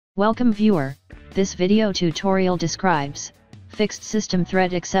Welcome viewer, this video tutorial describes fixed system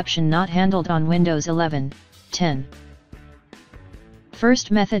thread exception not handled on Windows 11, 10.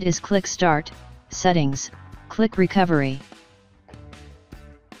 First method is click Start, Settings, click Recovery.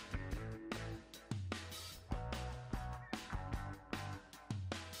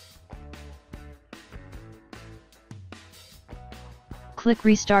 Click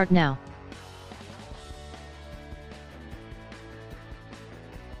Restart now.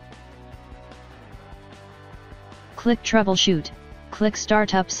 Click Troubleshoot, click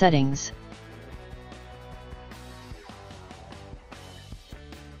Startup Settings.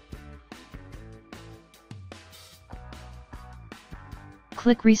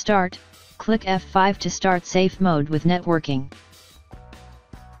 Click Restart, click F5 to start safe mode with networking.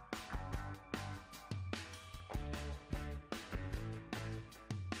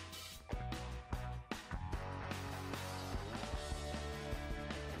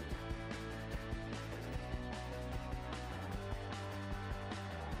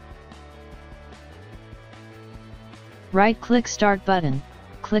 Right-click Start button,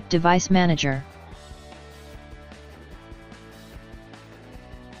 click Device Manager.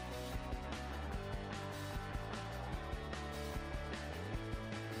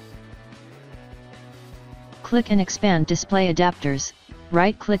 Click and expand Display Adapters,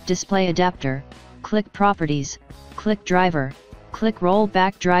 right-click Display Adapter, click Properties, click Driver, click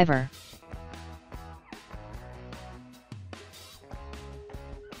Rollback Driver.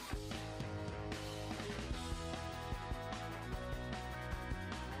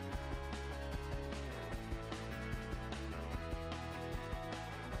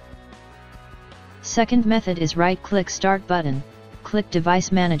 Second method is right-click Start button, click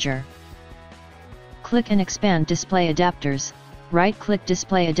Device Manager. Click and expand Display Adapters, right-click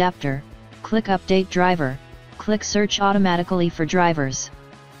Display Adapter, click Update Driver, click Search automatically for drivers.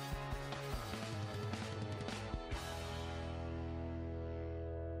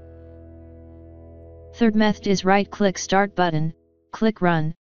 Third method is right-click Start button, click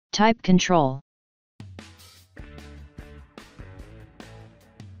Run, type Control.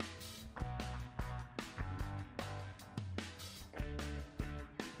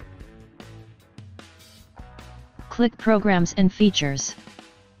 Click Programs and Features.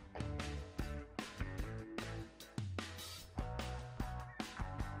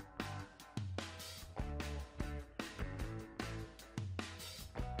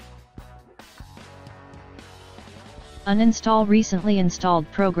 Uninstall recently installed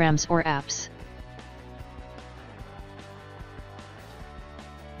programs or apps.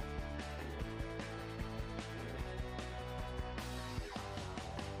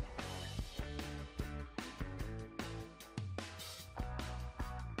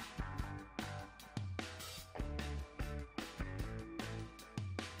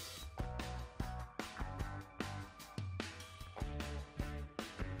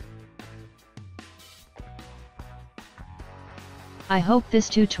 I hope this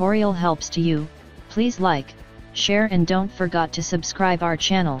tutorial helps to you. Please like, share and don't forget to subscribe our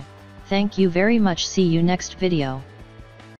channel. Thank you very much. See you next video.